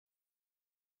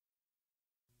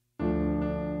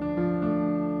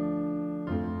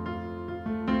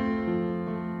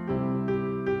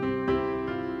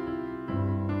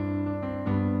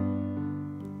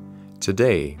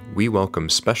Today, we welcome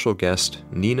special guest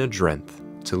Nina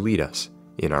Drenth to lead us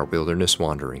in our wilderness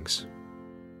wanderings.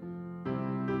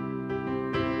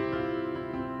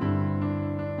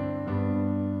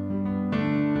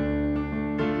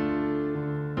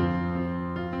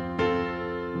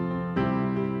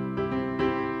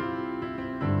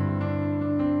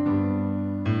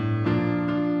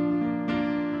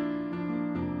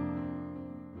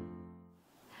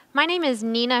 My name is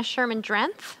Nina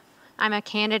Schuurman-Drenth. I'm a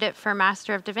candidate for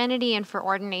Master of Divinity and for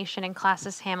ordination in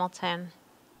Classis Hamilton.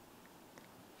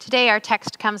 Today our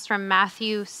text comes from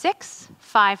Matthew 6,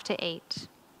 5-8.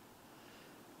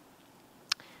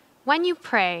 When you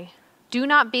pray, do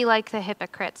not be like the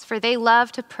hypocrites, for they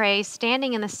love to pray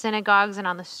standing in the synagogues and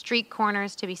on the street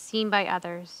corners to be seen by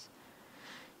others.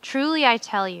 Truly I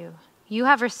tell you, they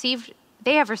have received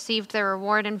their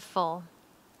reward in full.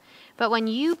 But when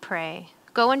you pray,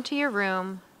 go into your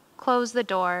room, close the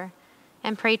door,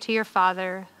 and pray to your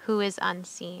Father who is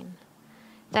unseen.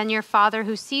 Then your Father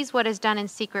who sees what is done in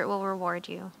secret will reward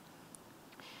you.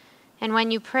 And when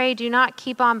you pray, do not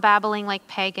keep on babbling like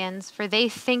pagans, for they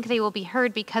think they will be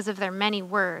heard because of their many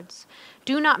words.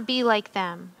 Do not be like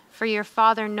them, for your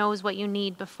Father knows what you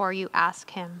need before you ask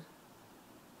him.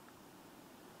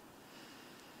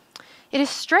 It is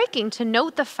striking to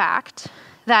note the fact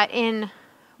that in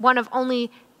one of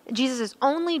Jesus'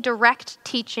 only direct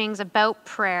teachings about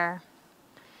prayer,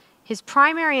 his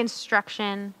primary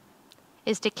instruction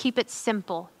is to keep it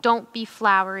simple. Don't be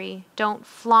flowery. Don't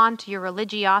flaunt your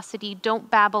religiosity. Don't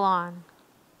babble on.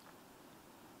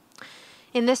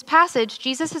 In this passage,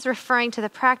 Jesus is referring to the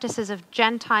practices of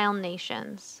Gentile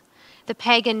nations, the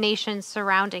pagan nations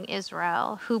surrounding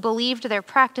Israel, who believed their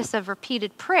practice of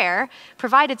repeated prayer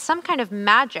provided some kind of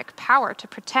magic power to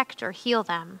protect or heal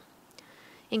them.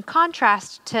 In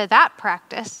contrast to that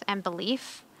practice and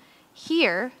belief,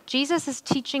 here, Jesus is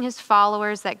teaching his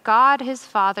followers that God, his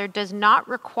Father, does not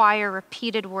require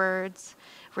repeated words,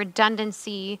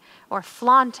 redundancy, or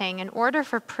flaunting in order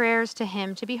for prayers to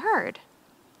him to be heard.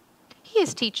 He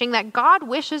is teaching that God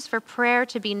wishes for prayer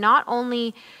to be not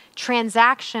only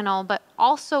transactional, but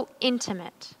also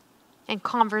intimate and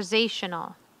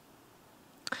conversational.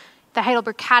 The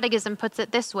Heidelberg Catechism puts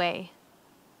it this way.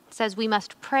 It says we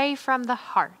must pray from the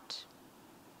heart.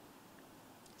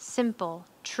 Simple,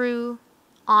 true,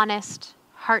 honest,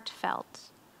 heartfelt.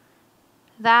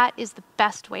 That is the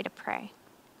best way to pray.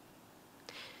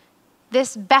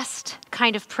 This best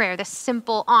kind of prayer, this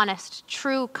simple, honest,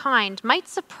 true kind, might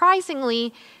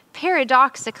surprisingly,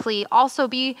 paradoxically, also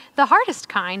be the hardest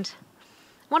kind.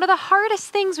 One of the hardest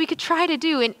things we could try to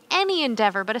do in any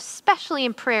endeavor, but especially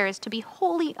in prayer, is to be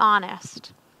wholly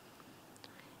honest.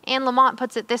 Anne Lamott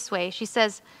puts it this way. She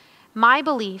says, my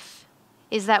belief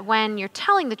is that when you're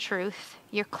telling the truth,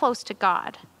 you're close to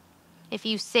God. If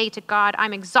you say to God,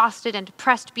 I'm exhausted and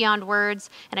depressed beyond words,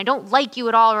 and I don't like you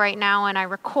at all right now, and I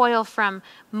recoil from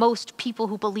most people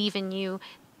who believe in you,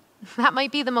 that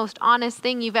might be the most honest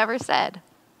thing you've ever said.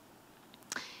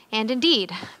 And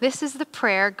indeed, this is the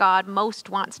prayer God most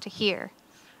wants to hear.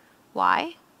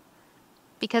 Why?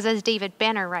 Because as David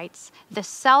Banner writes, the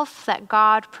self that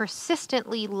God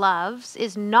persistently loves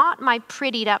is not my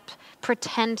prettied up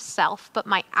pretend self, but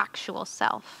my actual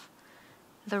self,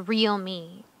 the real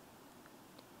me.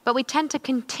 But we tend to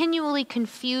continually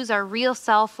confuse our real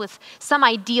self with some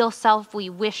ideal self we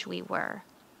wish we were.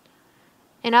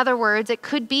 In other words, it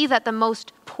could be that the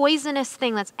most poisonous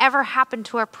thing that's ever happened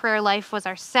to our prayer life was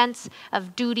our sense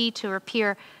of duty to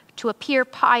appear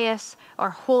pious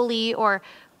or holy or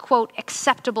quote,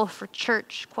 acceptable for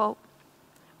church, quote,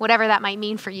 whatever that might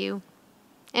mean for you.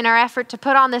 In our effort to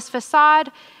put on this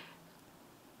facade,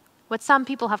 what some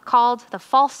people have called the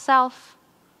false self,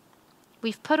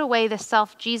 we've put away the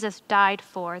self Jesus died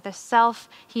for, the self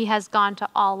he has gone to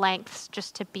all lengths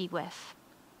just to be with.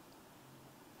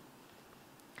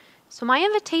 So my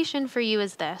invitation for you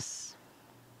is this.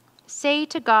 Say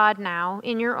to God now,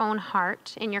 in your own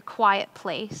heart, in your quiet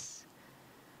place,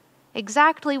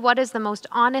 exactly what is the most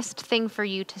honest thing for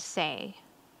you to say.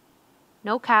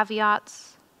 No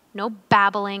caveats, no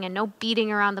babbling, and no beating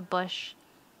around the bush.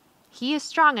 He is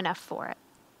strong enough for it,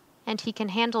 and he can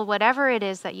handle whatever it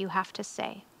is that you have to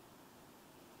say.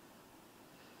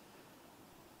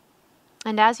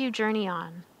 And as you journey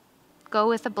on, go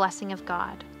with the blessing of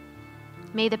God.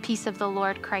 May the peace of the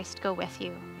Lord Christ go with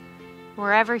you,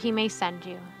 wherever he may send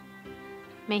you.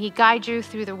 May he guide you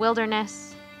through the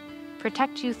wilderness,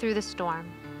 protect you through the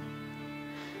storm.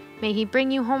 May he bring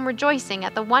you home rejoicing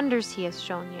at the wonders he has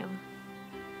shown you.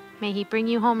 May he bring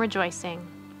you home rejoicing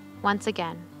once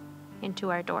again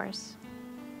into our doors.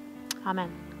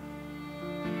 Amen.